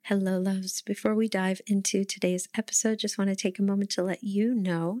Hello, loves. Before we dive into today's episode, just want to take a moment to let you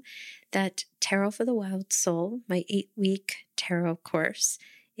know that Tarot for the Wild Soul, my 8-week tarot course,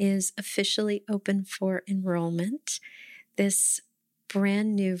 is officially open for enrollment. This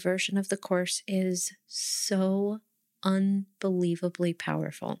brand new version of the course is so unbelievably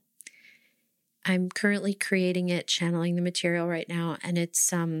powerful. I'm currently creating it, channeling the material right now, and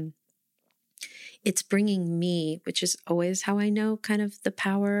it's bringing me, which is always how I know kind of the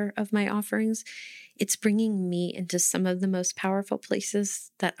power of my offerings. It's bringing me into some of the most powerful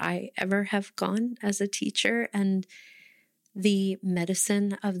places that I ever have gone as a teacher. And the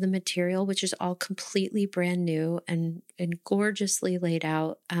medicine of the material, which is all completely brand new and gorgeously laid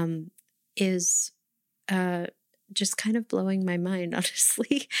out, is just kind of blowing my mind,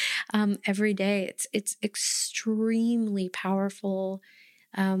 honestly. Every day, it's extremely powerful.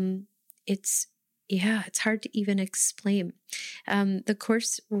 It's hard to even explain. The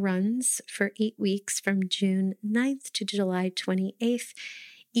course runs for 8 weeks from June 9th to July 28th.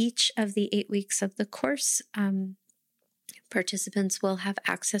 Each of the 8 weeks of the course, participants will have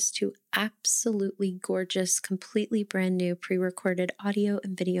access to absolutely gorgeous, completely brand new pre-recorded audio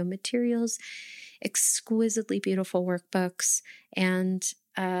and video materials, exquisitely beautiful workbooks, and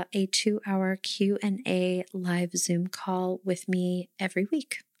a 2-hour Q&A live Zoom call with me every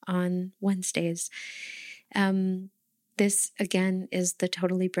week on Wednesdays. This, again, is the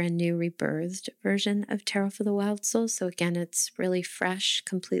totally brand new rebirthed version of Tarot for the Wild Soul. So again, it's really fresh,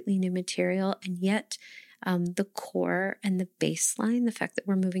 completely new material, and yet the core and the baseline, the fact that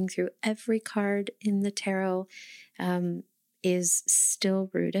we're moving through every card in the tarot, is still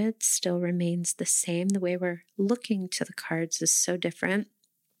rooted, still remains the same. The way we're looking to the cards is so different.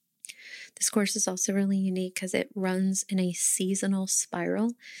 This course is also really unique because it runs in a seasonal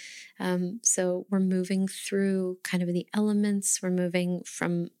spiral. So we're moving through kind of the elements. We're moving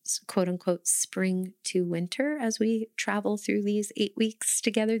from quote unquote spring to winter as we travel through these 8 weeks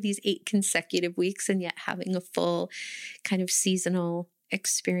together, these 8 consecutive weeks, and yet having a full kind of seasonal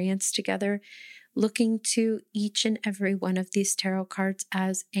experience together. Looking to each and every one of these tarot cards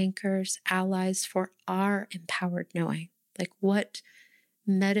as anchors, allies for our empowered knowing. Like, what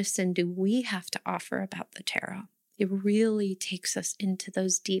medicine do we have to offer about the tarot? It really takes us into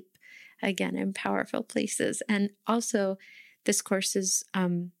those deep, again, and powerful places. And also, this course is,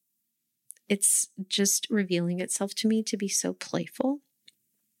 it's just revealing itself to me to be so playful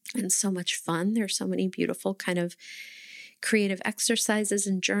and so much fun. There's so many beautiful kind of creative exercises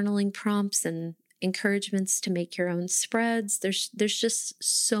and journaling prompts and encouragements to make your own spreads. There's just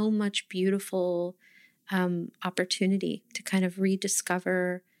so much beautiful opportunity to kind of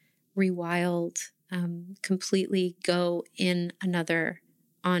rediscover, rewild, completely go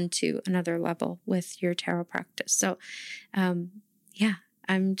onto another level with your tarot practice. So,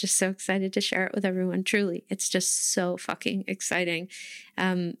 I'm just so excited to share it with everyone. Truly, it's just so fucking exciting.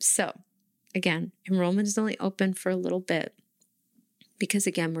 So again, enrollment is only open for a little bit because,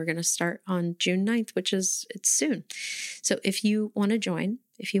 again, we're going to start on June 9th, it's soon. So if you want to join,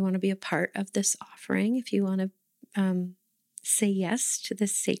 if you want to be a part of this offering, if you want to say yes to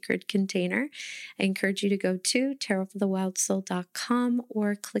this sacred container, I encourage you to go to tarotforthewildsoul.com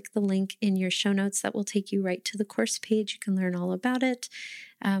or click the link in your show notes. That will take you right to the course page. You can learn all about it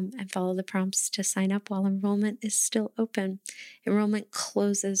and follow the prompts to sign up while enrollment is still open. Enrollment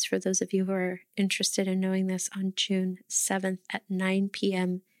closes, for those of you who are interested in knowing this, on June 7th at 9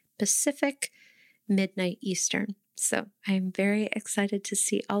 p.m. Pacific, midnight Eastern. So I am very excited to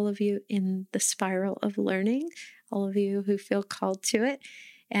see all of you in the spiral of learning, all of you who feel called to it.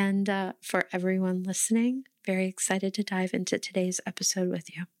 And for everyone listening, very excited to dive into today's episode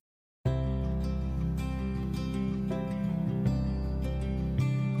with you.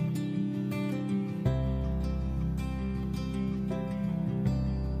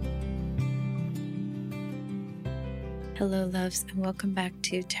 Hello, loves, and welcome back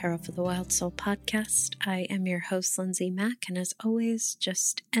to Tarot for the Wild Soul podcast. I am your host, Lindsay Mack, and as always,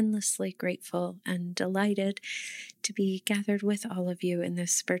 just endlessly grateful and delighted to be gathered with all of you in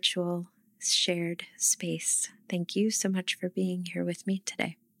this virtual shared space. Thank you so much for being here with me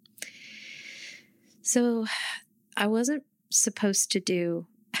today. So, I wasn't supposed to do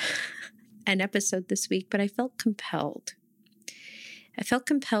an episode this week, but I felt compelled. I felt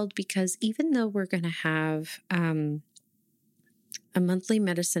compelled because even though we're going to have a monthly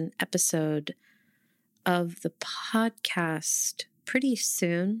medicine episode of the podcast pretty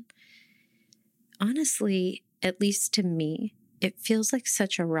soon, honestly, at least to me, it feels like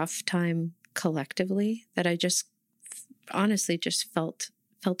such a rough time collectively that I just honestly just felt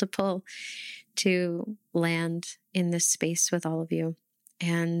a pull to land in this space with all of you.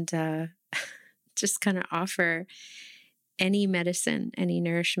 and just kind of offer any medicine, any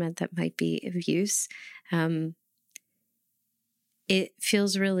nourishment that might be of use. It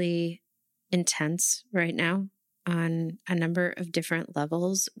feels really intense right now on a number of different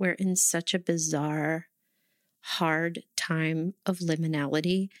levels. We're in such a bizarre, hard time of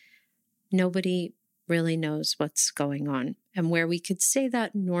liminality. Nobody really knows what's going on. And where we could say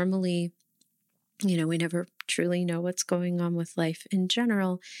that normally, we never truly know what's going on with life in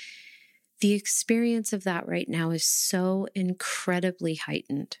general, the experience of that right now is so incredibly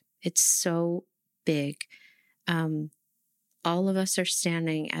heightened. It's so big. All of us are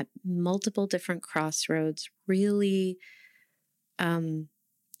standing at multiple different crossroads, really getting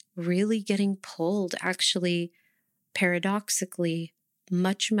pulled, actually, paradoxically,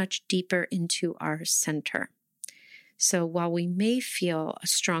 much, much deeper into our center. So while we may feel a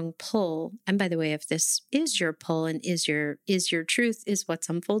strong pull, and by the way, if this is your pull and is your truth, is what's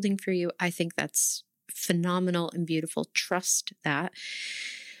unfolding for you, I think that's phenomenal and beautiful. Trust that.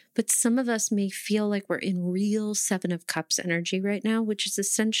 But some of us may feel like we're in real Seven of Cups energy right now, which is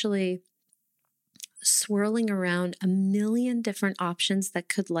essentially swirling around a million different options that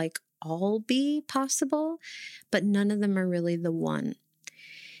could all be possible, but none of them are really the one.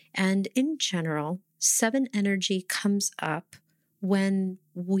 And in general, Seven energy comes up when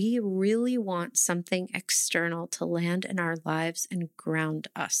we really want something external to land in our lives and ground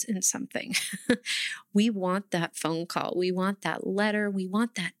us in something. We want that phone call. We want that letter. We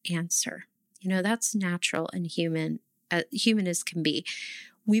want that answer. That's natural and human as can be.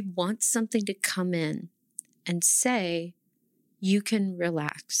 We want something to come in and say, you can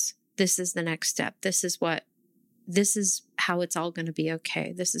relax. This is the next step. This is how it's all going to be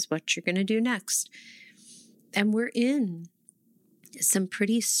okay. This is what you're going to do next. And we're in some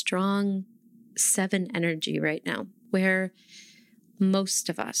pretty strong Seven energy right now, where most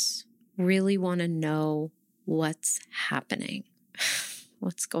of us really want to know what's happening,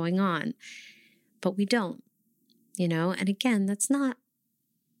 what's going on, but we don't, and again, that's not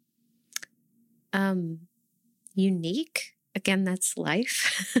unique. Again, that's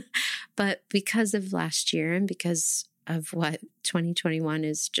life. But because of last year and because of what 2021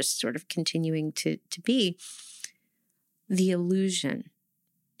 is just sort of continuing to be, the illusion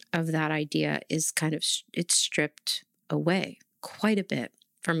of that idea is it's stripped away quite a bit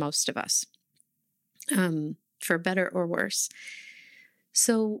for most of us, for better or worse.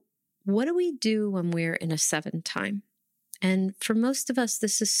 So what do we do when we're in a seven time? And for most of us,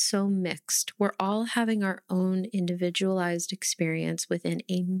 this is so mixed. We're all having our own individualized experience within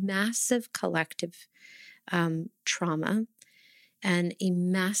a massive collective trauma and a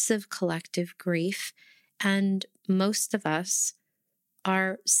massive collective grief. And most of us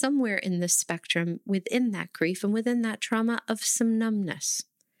are somewhere in the spectrum within that grief and within that trauma of some numbness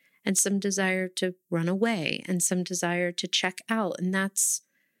and some desire to run away and some desire to check out. And that's,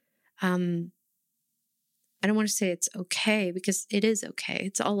 I don't want to say it's okay, because it is okay.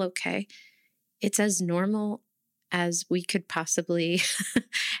 It's all okay. It's as normal as we could possibly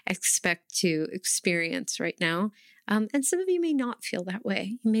expect to experience right now. And some of you may not feel that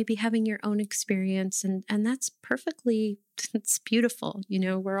way. You may be having your own experience, and that's perfectly, it's beautiful.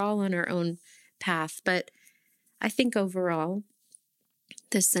 We're all on our own path. But I think overall,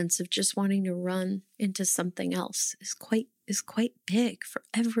 this sense of just wanting to run into something else is quite big for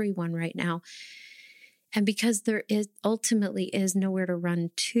everyone right now. And because there ultimately is nowhere to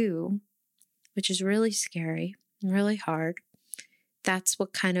run to, which is really scary and really hard, that's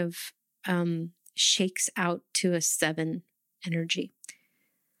what kind of shakes out to a seven energy.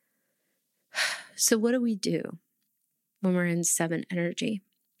 So what do we do when we're in seven energy?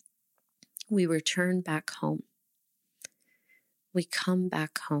 We return back home. We come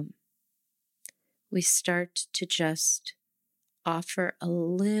back home. We start to just offer a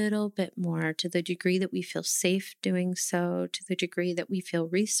little bit more, to the degree that we feel safe doing so, to the degree that we feel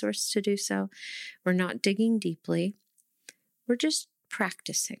resourced to do so. We're not digging deeply. We're just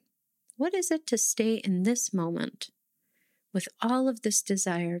practicing. What is it to stay in this moment with all of this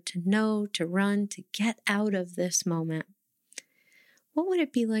desire to know, to run, to get out of this moment? What would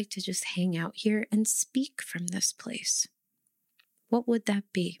it be like to just hang out here and speak from this place? What would that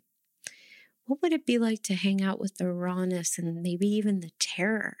be? What would it be like to hang out with the rawness and maybe even the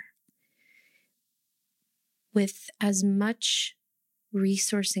terror, with as much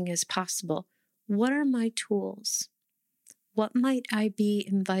resourcing as possible? What are my tools? What might I be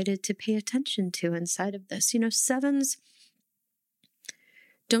invited to pay attention to inside of this? Sevens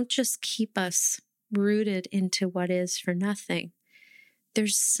don't just keep us rooted into what is for nothing.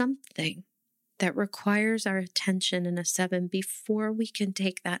 There's something that requires our attention in a 7 before we can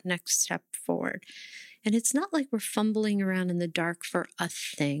take that next step forward. And it's not like we're fumbling around in the dark for a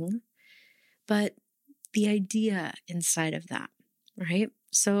thing, but the idea inside of that, right?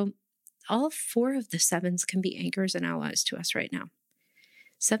 So all 4 of the 7s can be anchors and allies to us right now.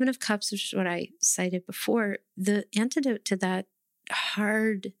 7 of Cups, which is what I cited before, the antidote to that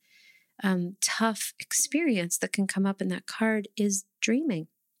hard, tough experience that can come up in that card is dreaming.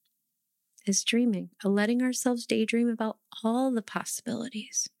 Letting ourselves daydream about all the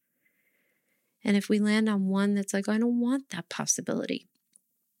possibilities. And if we land on one that's like, I don't want that possibility,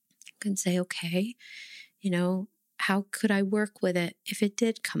 you can say, okay, how could I work with it if it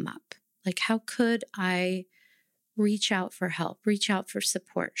did come up? Like, how could I reach out for help, reach out for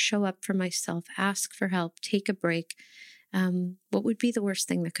support, show up for myself, ask for help, take a break? What would be the worst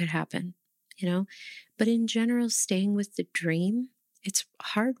thing that could happen? But in general, staying with the dream, it's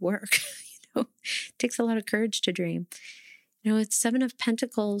hard work. It takes a lot of courage to dream. It's 7 of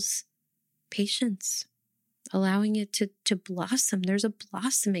Pentacles, patience, allowing it to blossom. There's a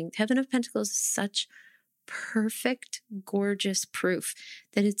blossoming. Heaven of Pentacles is such perfect, gorgeous proof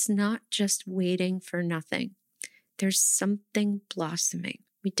that it's not just waiting for nothing. There's something blossoming.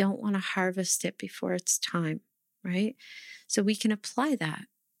 We don't want to harvest it before it's time, right? So we can apply that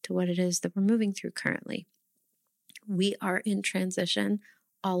to what it is that we're moving through currently. We are in transition.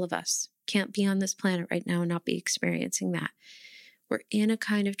 All of us can't be on this planet right now and not be experiencing that. We're in a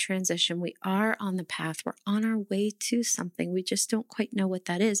kind of transition. We are on the path. We're on our way to something. We just don't quite know what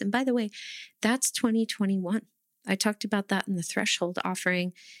that is. And by the way, that's 2021. I talked about that in the Threshold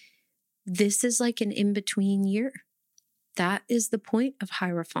offering. This is like an in-between year. That is the point of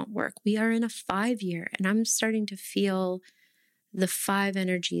Hierophant work. We are in a 5-year, and I'm starting to feel the 5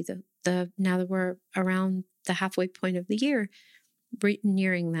 energy, the now that we're around the halfway point of the year,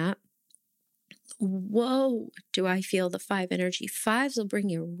 nearing that. Whoa, do I feel the 5 energy. 5s will bring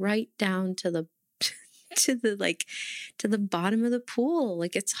you right down to the to the bottom of the pool.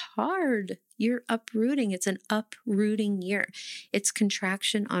 Like, it's hard. You're uprooting. It's an uprooting year. It's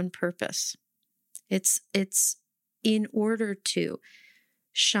contraction on purpose. It's in order to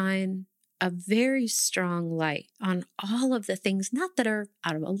shine a very strong light on all of the things, not that are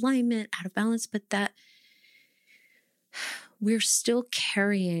out of alignment, out of balance, but that we're still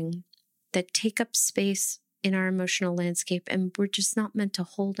carrying, that take up space in our emotional landscape, and we're just not meant to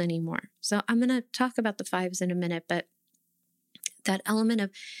hold anymore. So I'm going to talk about the 5s in a minute, but that element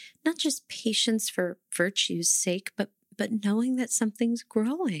of not just patience for virtue's sake, but knowing that something's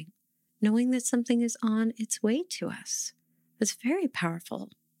growing, knowing that something is on its way to us. It's very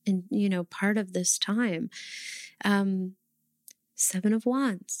powerful and, part of this time. 7 of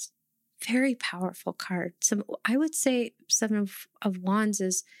Wands, very powerful card. I would say 7 of Wands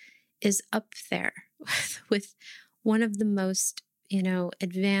is up there with one of the most,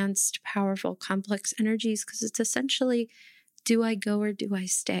 advanced, powerful, complex energies, because it's essentially, do I go or do I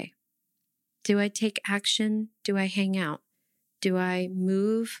stay? Do I take action? Do I hang out? Do I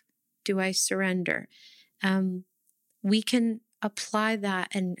move? Do I surrender? We can apply that,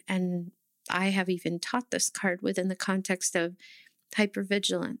 and I have even taught this card within the context of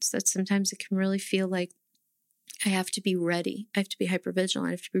hypervigilance, that sometimes it can really feel like I have to be ready. I have to be hypervigilant.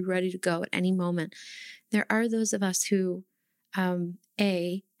 I have to be ready to go at any moment. There are those of us who,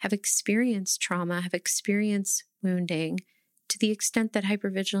 have experienced trauma, have experienced wounding, to the extent that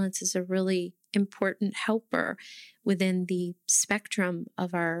hypervigilance is a really important helper within the spectrum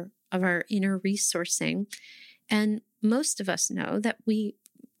of our inner resourcing. And most of us know that we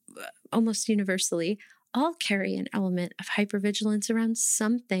almost universally all carry an element of hypervigilance around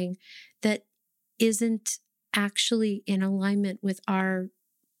something that isn't actually in alignment with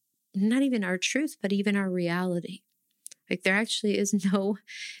not even our truth, but even our reality. Like, there actually is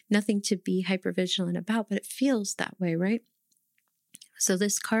nothing to be hypervigilant about, but it feels that way, right? So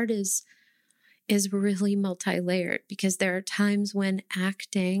this card is really multi-layered, because there are times when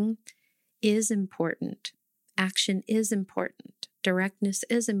acting is important. Action is important. Directness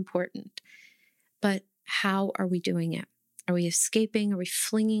is important. But how are we doing it? Are we escaping? Are we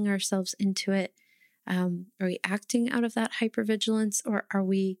flinging ourselves into it? Are we acting out of that hypervigilance, or are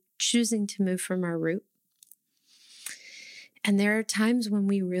we choosing to move from our root? And there are times when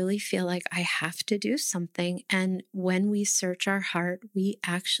we really feel like I have to do something. And when we search our heart, we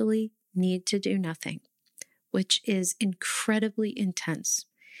actually need to do nothing, which is incredibly intense.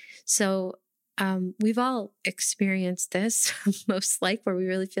 So we've all experienced this, most like, where we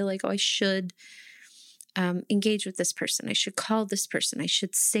really feel like, I should engage with this person. I should call this person. I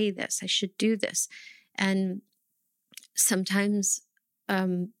should say this. I should do this. And sometimes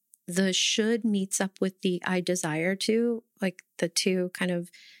the should meets up with the I desire to, like the two kind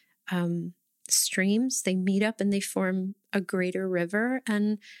of streams, they meet up and they form a greater river.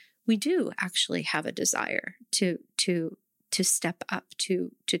 And we do actually have a desire to step up,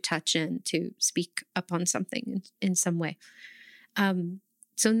 to touch in, to speak up on something in some way.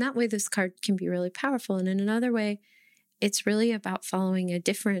 So in that way, this card can be really powerful. And in another way, it's really about following a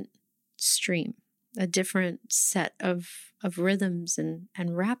different stream, a different set of rhythms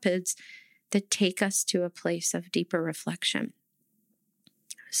and rapids that take us to a place of deeper reflection.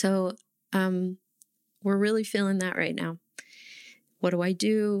 So we're really feeling that right now. What do I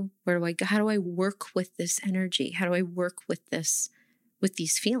do? Where do I go? How do I work with this energy? How do I work with these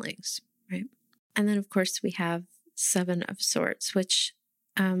feelings, right? And then, of course, we have Seven of Swords, which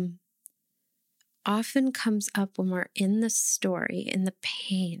often comes up when we're in the story, in the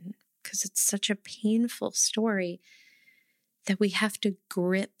pain, because it's such a painful story that we have to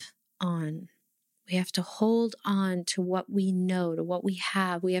grip on. We have to hold on to what we know, to what we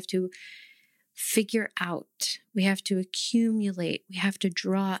have. We have to figure out. We have to accumulate. We have to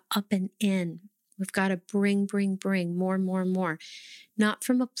draw up and in. We've got to bring more, not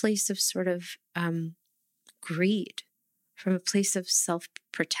from a place of sort of greed, from a place of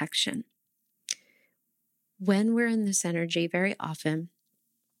self-protection. When we're in this energy, very often,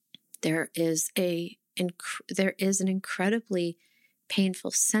 there is an incredibly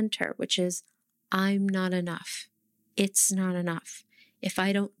painful center, which is, I'm not enough. It's not enough. If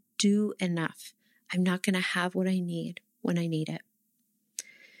I don't do enough, I'm not going to have what I need when I need it.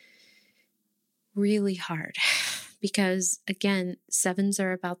 Really hard, because again, sevens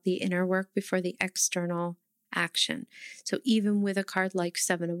are about the inner work before the external action. So even with a card like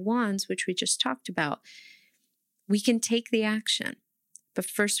Seven of Wands, which we just talked about, we can take the action, but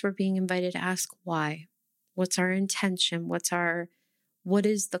first we're being invited to ask why. What's our intention? What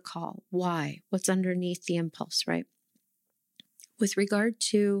is the call? Why? What's underneath the impulse, right? With regard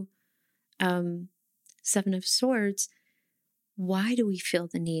to Seven of Swords, why do we feel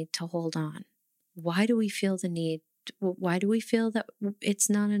the need to hold on? Why do we feel that it's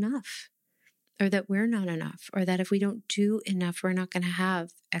not enough? Or that we're not enough? Or that if we don't do enough, we're not going to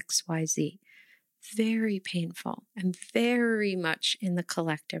have X, Y, Z? Very painful and very much in the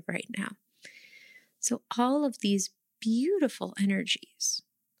collective right now. So all of these beautiful energies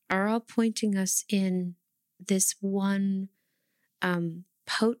are all pointing us in this one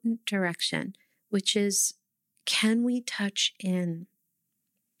potent direction, which is, can we touch in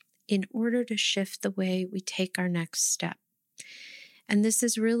order to shift the way we take our next step? And this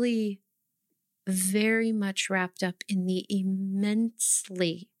is really very much wrapped up in the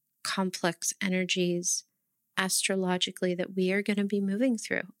immensely complex energies astrologically that we are going to be moving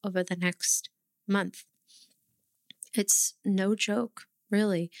through over the next month. It's no joke,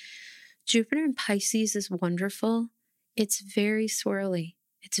 really. Jupiter in Pisces is wonderful. It's very swirly.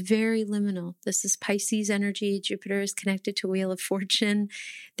 It's very liminal. This is Pisces energy. Jupiter is connected to Wheel of Fortune.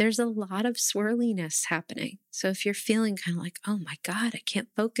 There's a lot of swirliness happening. So if you're feeling kind of like, oh my God, I can't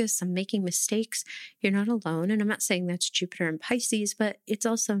focus, I'm making mistakes, you're not alone. And I'm not saying that's Jupiter in Pisces, but it's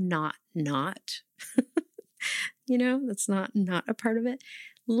also not, that's not a part of it.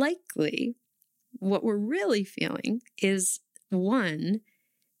 Likely, what we're really feeling is, one,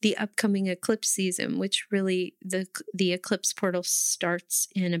 the upcoming eclipse season, which really the eclipse portal starts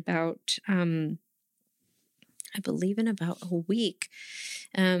in about, I believe in about a week,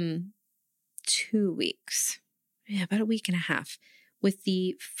 2 weeks, about a week and a half, with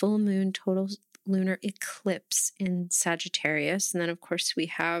the full moon total lunar eclipse in Sagittarius. And then, of course, we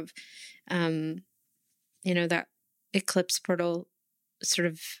have, that eclipse portal sort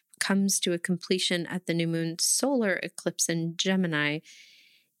of comes to a completion at the new moon solar eclipse in Gemini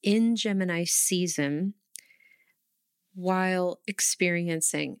season, while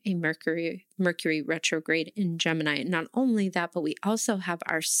experiencing a Mercury retrograde in Gemini. Not only that, but we also have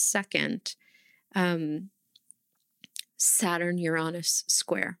our second Saturn-Uranus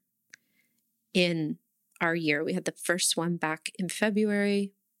square in our year. We had the first one back in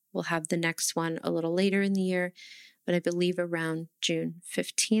February. We'll have the next one a little later in the year, but I believe around June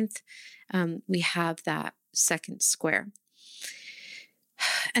 15th, we have that second square.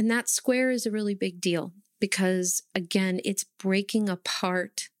 And that square is a really big deal because, again, it's breaking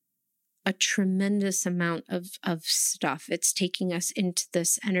apart a tremendous amount of stuff. It's taking us into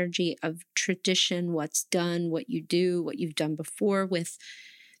this energy of tradition, what's done, what you do, what you've done before, with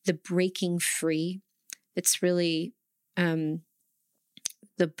the breaking free. It's really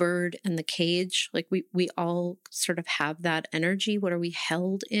the bird and the cage. Like we all sort of have that energy. What are we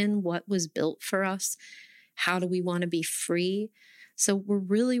held in? What was built for us? How do we want to be free? So we're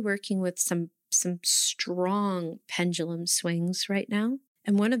really working with some strong pendulum swings right now.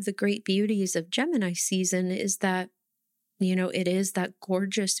 And one of the great beauties of Gemini season is that, it is that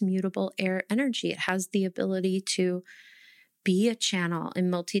gorgeous mutable air energy. It has the ability to be a channel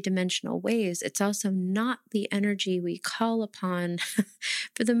in multidimensional ways. It's also not the energy we call upon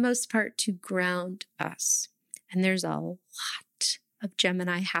for the most part to ground us. And there's a lot of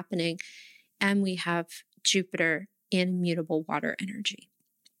Gemini happening. And we have Jupiter in immutable water energy.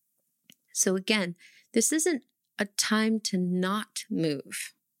 So again, this isn't a time to not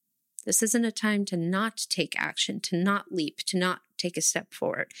move. This isn't a time to not take action, to not leap, to not take a step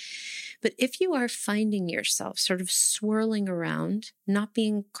forward. But if you are finding yourself sort of swirling around, not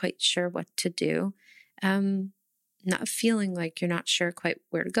being quite sure what to do, not feeling like you're not sure quite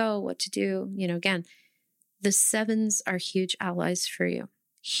where to go, what to do, again, the sevens are huge allies for you.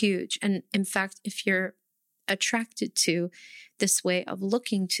 Huge. And in fact, if you're attracted to this way of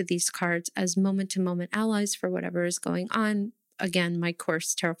looking to these cards as moment-to-moment allies for whatever is going on, again, my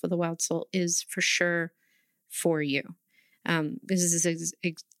course, Tarot for the Wild Soul, is for sure for you.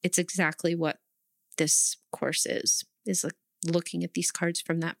 It's exactly what this course is like looking at these cards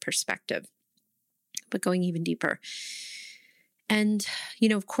from that perspective, but going even deeper. And,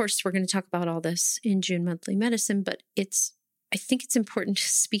 of course, we're going to talk about all this in June Monthly Medicine, but I think it's important to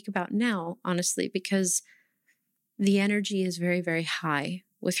speak about now, honestly, because the energy is very, very high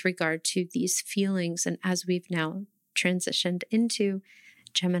with regard to these feelings. And as we've now transitioned into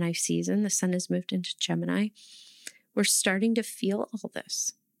Gemini season, the sun has moved into Gemini, we're starting to feel all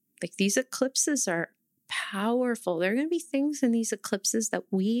this. Like these eclipses are powerful. There are going to be things in these eclipses that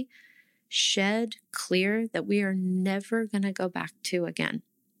we shed clear that we are never going to go back to again.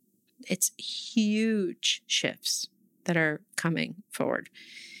 It's huge shifts that are coming forward.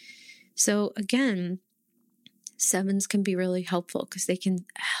 So again, sevens can be really helpful because they can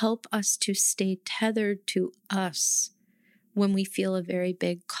help us to stay tethered to us when we feel a very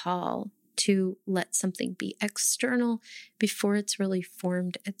big call to let something be external before it's really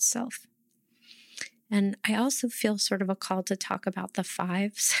formed itself. And I also feel sort of a call to talk about the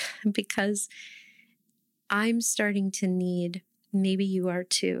fives because I'm starting to need, maybe you are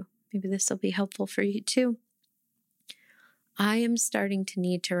too, maybe this will be helpful for you too. I am starting to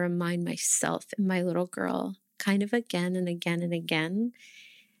need to remind myself and my little girl kind of again and again and again,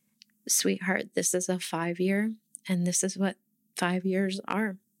 sweetheart, this is a 5-year and this is what 5 years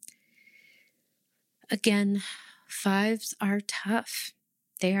are. Again, fives are tough.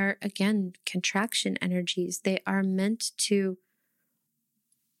 They are, again, contraction energies. They are meant to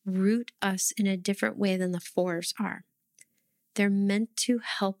root us in a different way than the fours are. They're meant to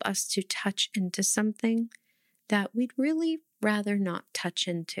help us to touch into something that we'd really rather not touch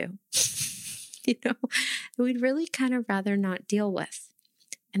into. We'd really kind of rather not deal with.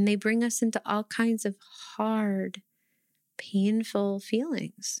 And they bring us into all kinds of hard, painful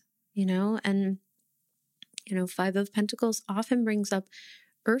feelings, and, Five of Pentacles often brings up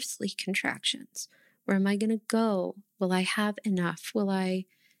earthly contractions. Where am I going to go? Will I have enough? Will I,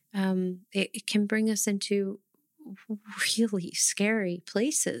 it can bring us into really scary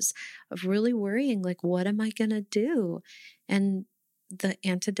places of really worrying, like, what am I going to do? And the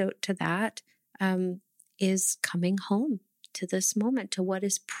antidote to that is coming home to this moment, to what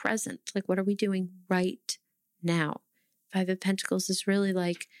is present. Like, what are we doing right now? Five of Pentacles is really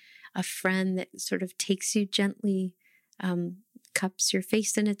like a friend that sort of takes you gently, cups your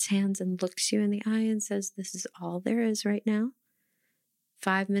face in its hands and looks you in the eye and says, this is all there is right now.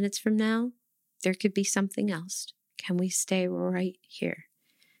 5 minutes from now, there could be something else. Can we stay right here?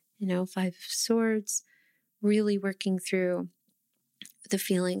 Five of Swords, really working through the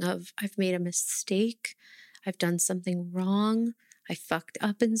feeling of I've made a mistake. I've done something wrong. I fucked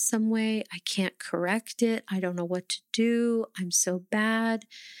up in some way. I can't correct it. I don't know what to do. I'm so bad.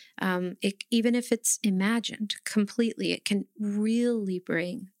 Even if it's imagined completely, it can really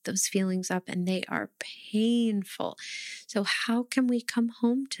bring those feelings up and they are painful. So how can we come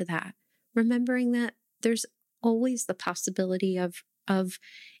home to that? Remembering that there's always the possibility of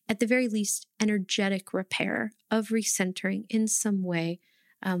at the very least, energetic repair, of recentering in some way,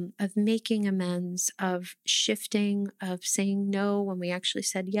 of making amends, of shifting, of saying no when we actually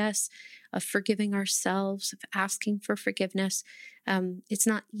said yes, of forgiving ourselves, of asking for forgiveness. It's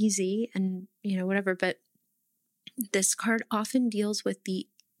not easy and, whatever, but this card often deals with the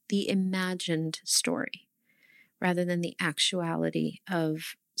imagined story rather than the actuality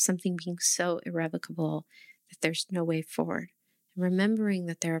of something being so irrevocable that there's no way forward. And remembering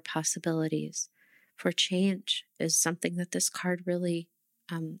that there are possibilities for change is something that this card really,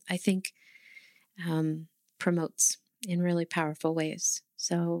 I think, promotes. in really powerful ways.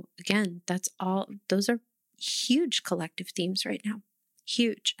 So again, those are huge collective themes right now.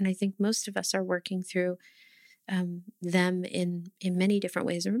 Huge. And I think most of us are working through them in many different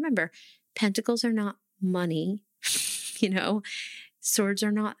ways. And remember, pentacles are not money, swords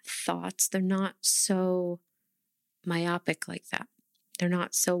are not thoughts. They're not so myopic like that. They're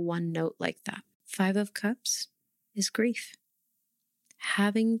not so one note like that. 5 of Cups is grief.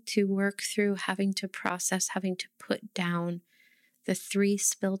 Having to work through, having to process, having to put down the 3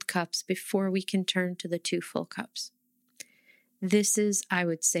 spilled cups before we can turn to the 2 full cups. This is, I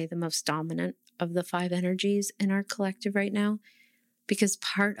would say, the most dominant of the 5 energies in our collective right now, because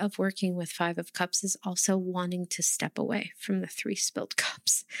part of working with 5 of Cups is also wanting to step away from the 3 spilled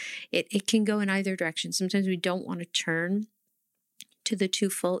cups. It can go in either direction. Sometimes we don't want to turn to the 2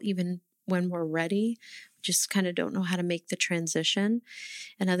 full even when we're ready. Just kind of don't know how to make the transition.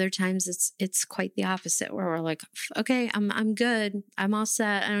 And other times it's quite the opposite, where we're like, okay, I'm good. I'm all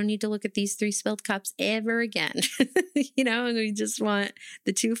set. I don't need to look at these 3 spilled cups ever again. And we just want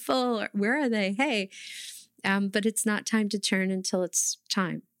the 2 full. Where are they? Hey, but it's not time to turn until it's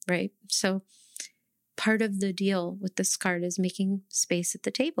time, right? So part of the deal with this card is making space at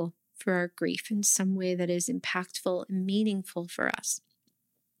the table for our grief in some way that is impactful and meaningful for us.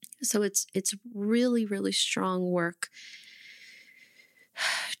 So it's really, really strong work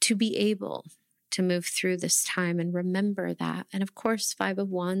to be able to move through this time and remember that. And of course, 5 of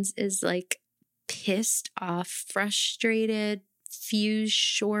Wands is like pissed off, frustrated, fuse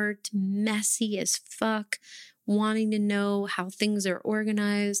short, messy as fuck, wanting to know how things are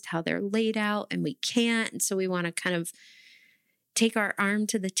organized, how they're laid out, and we can't. And so we want to kind of take our arm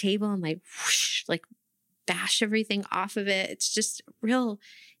to the table and whoosh, bash everything off of it. It's just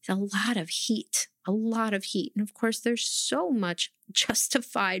it's a lot of heat. And of course, there's so much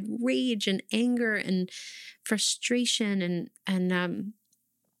justified rage and anger and frustration and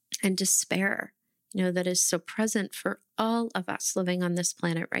despair, that is so present for all of us living on this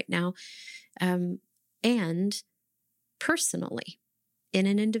planet right now. And personally, in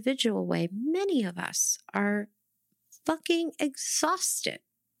an individual way, many of us are fucking exhausted.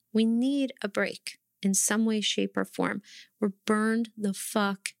 We need a break in some way, shape, or form. We're burned the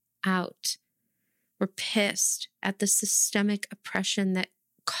fuck out. We're pissed at the systemic oppression that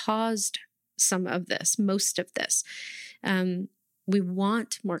caused some of this, most of this. We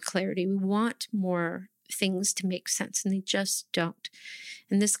want more clarity. We want more things to make sense, and they just don't.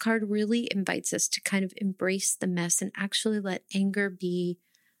 And this card really invites us to kind of embrace the mess and actually let anger be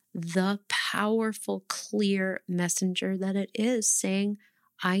the powerful, clear messenger that it is, saying,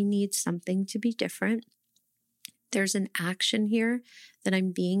 I need something to be different. There's an action here that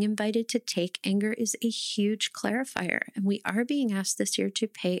I'm being invited to take. Anger is a huge clarifier, and we are being asked this year to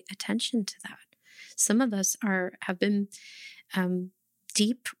pay attention to that. Some of us have been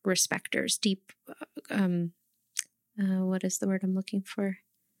deep respecters, what is the word I'm looking for?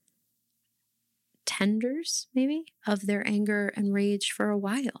 Tenders, maybe, of their anger and rage for a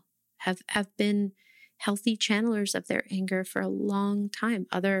while, have been healthy channelers of their anger for a long time.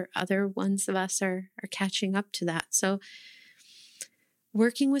 Other ones of us are catching up to that. So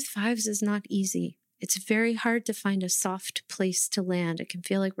working with 5s is not easy. It's very hard to find a soft place to land. It can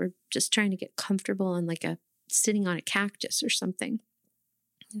feel like we're just trying to get comfortable and sitting on a cactus or something.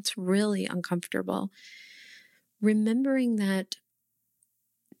 It's really uncomfortable. Remembering that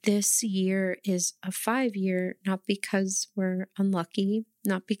this year is a 5 year, not because we're unlucky,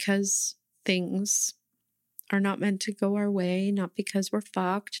 not because things are not meant to go our way, not because we're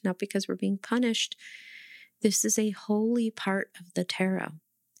fucked, not because we're being punished. This is a holy part of the tarot.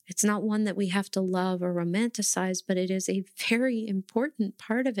 It's not one that we have to love or romanticize, but it is a very important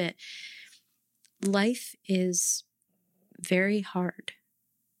part of it. Life is very hard,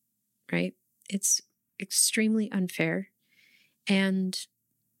 right? It's extremely unfair and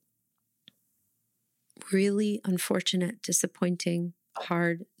really unfortunate, disappointing,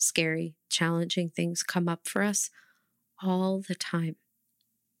 hard, scary, challenging things come up for us all the time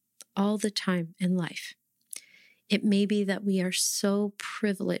in life. It may be that we are so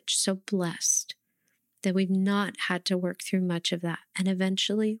privileged, so blessed that we've not had to work through much of that. And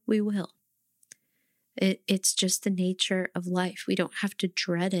eventually we will. It's just the nature of life. We don't have to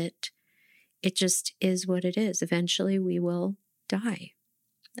dread it. It just is what it is. Eventually we will die.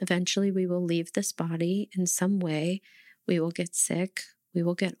 Eventually we will leave this body in some way. We will get sick. We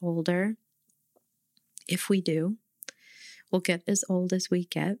will get older. If we do, we'll get as old as we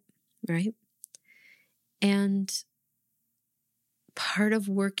get, right? And part of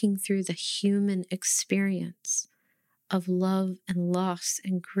working through the human experience of love and loss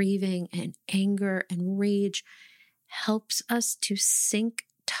and grieving and anger and rage helps us to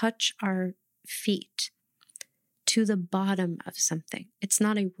touch our feet to the bottom of something. It's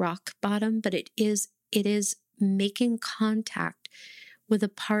not a rock bottom, but it is making contact with a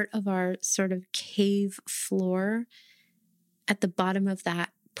part of our sort of cave floor at the bottom of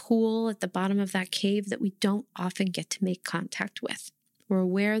that pool, at the bottom of that cave that we don't often get to make contact with. We're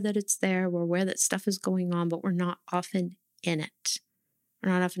aware that it's there. We're aware that stuff is going on, but we're not often in it.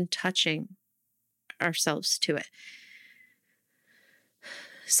 We're not often touching ourselves to it.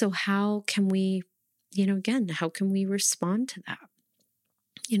 So how can we, how can we respond to that?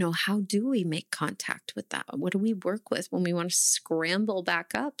 How do we make contact with that? What do we work with when we want to scramble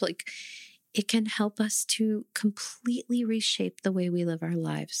back up? Like, it can help us to completely reshape the way we live our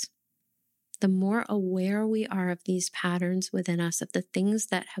lives. The more aware we are of these patterns within us, of the things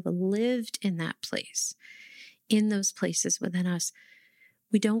that have lived in that place, in those places within us,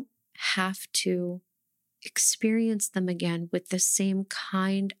 we don't have to experience them again with the same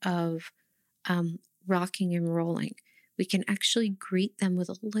kind of rocking and rolling. We can actually greet them with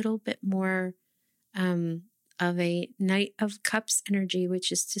a little bit more of a Knight of Cups energy,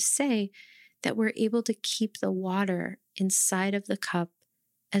 which is to say that we're able to keep the water inside of the cup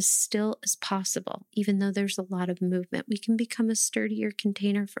as still as possible. Even though there's a lot of movement, we can become a sturdier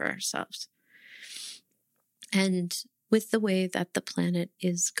container for ourselves. And with the way that the planet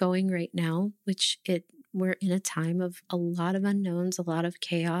is going right now, we're in a time of a lot of unknowns, a lot of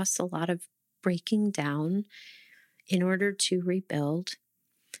chaos, a lot of breaking down in order to rebuild,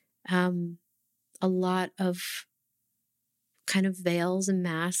 a lot of kind of veils and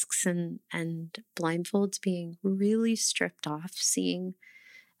masks and blindfolds being really stripped off, seeing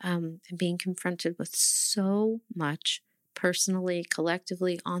and being confronted with so much personally,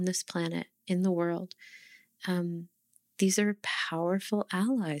 collectively on this planet, in the world. These are powerful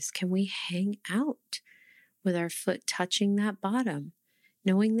allies. Can we hang out with our foot touching that bottom,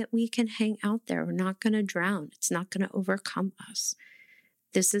 knowing that we can hang out there? We're not going to drown. It's not going to overcome us.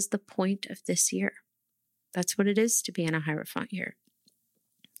 This is the point of this year. That's what it is to be in a Hierophant year.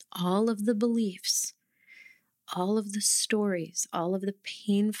 All of the beliefs, all of the stories, all of the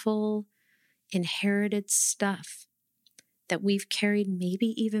painful inherited stuff that we've carried maybe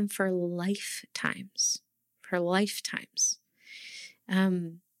even for lifetimes,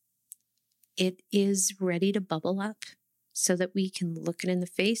 it is ready to bubble up so that we can look it in the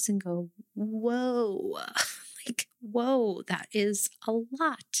face and go, whoa, like, whoa, that is a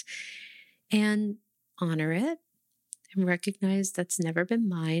lot. And honor it and recognize that's never been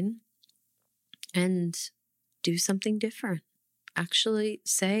mine and do something different. Actually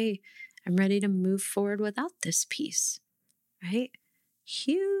say, I'm ready to move forward without this piece, right?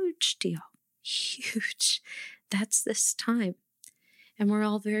 Huge deal. Huge. That's this time. And we're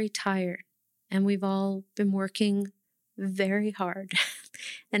all very tired and we've all been working very hard.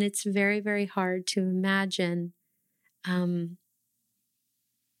 And it's very, very hard to imagine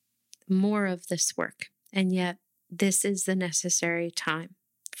more of this work. And yet this is the necessary time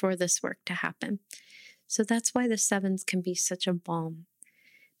for this work to happen. So that's why the sevens can be such a balm,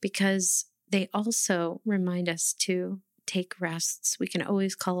 because they also remind us to take rests. We can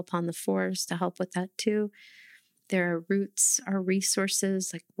always call upon the fours to help with that too. There are roots, our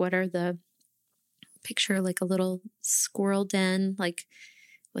resources, like what are the picture, like a little squirrel den, like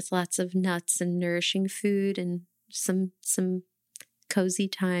with lots of nuts and nourishing food and some cozy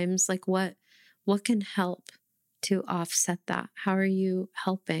times. Like what can help to offset that? How are you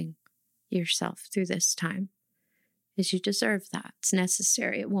helping yourself through this time? Because you deserve that. It's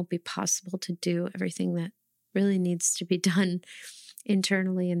necessary. It won't be possible to do everything that really needs to be done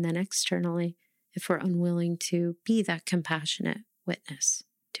internally and then externally if we're unwilling to be that compassionate witness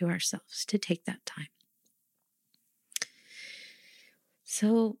to ourselves, to take that time.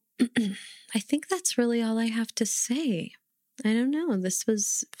 So I think that's really all I have to say. I don't know. This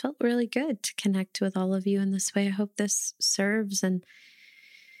felt really good to connect with all of you in this way. I hope this serves. And,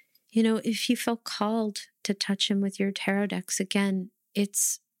 if you feel called to touch in with your tarot decks, again,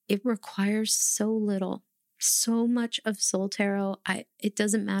 it requires so little, so much of Soul Tarot. It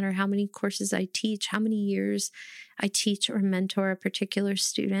doesn't matter how many courses I teach, how many years I teach or mentor a particular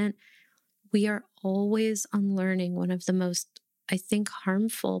student. We are always unlearning one of the most, I think,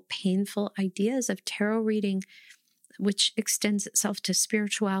 harmful, painful ideas of tarot reading, which extends itself to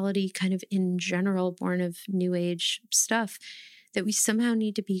spirituality kind of in general, born of New Age stuff, that we somehow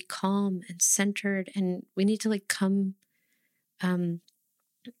need to be calm and centered and we need to come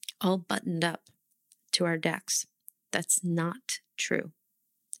all buttoned up to our decks. That's not true.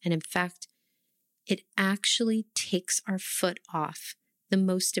 And in fact, it actually takes our foot off the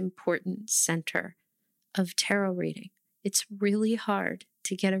most important center of tarot reading. It's really hard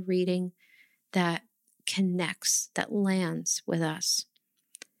to get a reading that connects, that lands with us,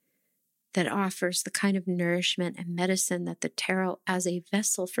 that offers the kind of nourishment and medicine that the tarot as a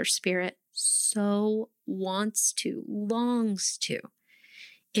vessel for spirit so wants to, longs to,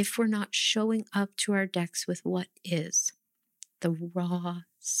 if we're not showing up to our decks with what is the raw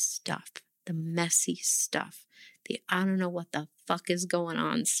stuff, the messy stuff, the I don't know what the fuck is going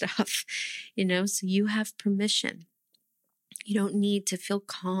on stuff, so you have permission. You don't need to feel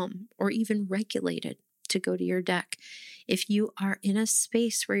calm or even regulated to go to your deck. If you are in a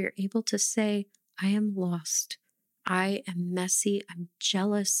space where you're able to say, I am lost, I am messy, I'm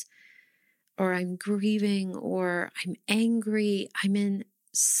jealous, or I'm grieving, or I'm angry, I'm in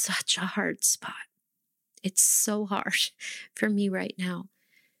such a hard spot. It's so hard for me right now.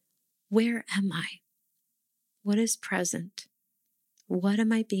 Where am I? What is present? What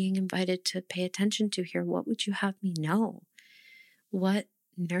am I being invited to pay attention to here? What would you have me know? What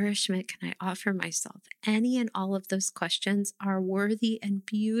nourishment can I offer myself? Any and all of those questions are worthy and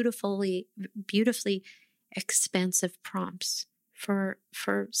beautifully expansive prompts for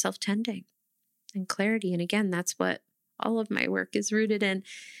self-tending and clarity. And again, that's what all of my work is rooted in.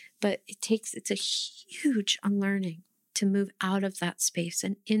 But it's a huge unlearning to move out of that space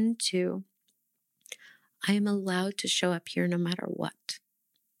and into, I am allowed to show up here no matter what.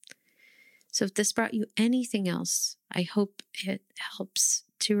 So if this brought you anything else, I hope it helps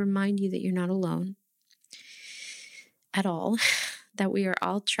to remind you that you're not alone at all, that we are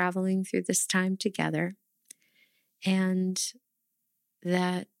all traveling through this time together, and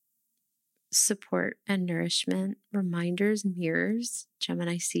that support and nourishment, reminders, mirrors,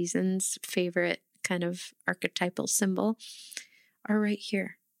 Gemini season's favorite kind of archetypal symbol, are right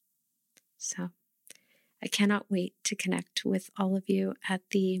here. So I cannot wait to connect with all of you at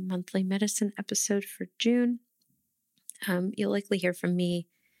the monthly medicine episode for June. You'll likely hear from me,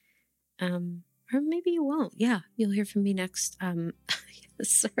 or maybe you won't. Yeah, you'll hear from me next.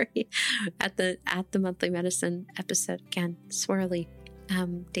 Sorry, at the monthly medicine episode again. Swirly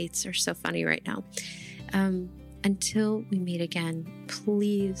dates are so funny right now. Until we meet again,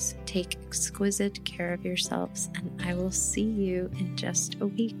 please take exquisite care of yourselves, and I will see you in just a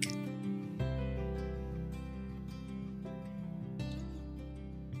week.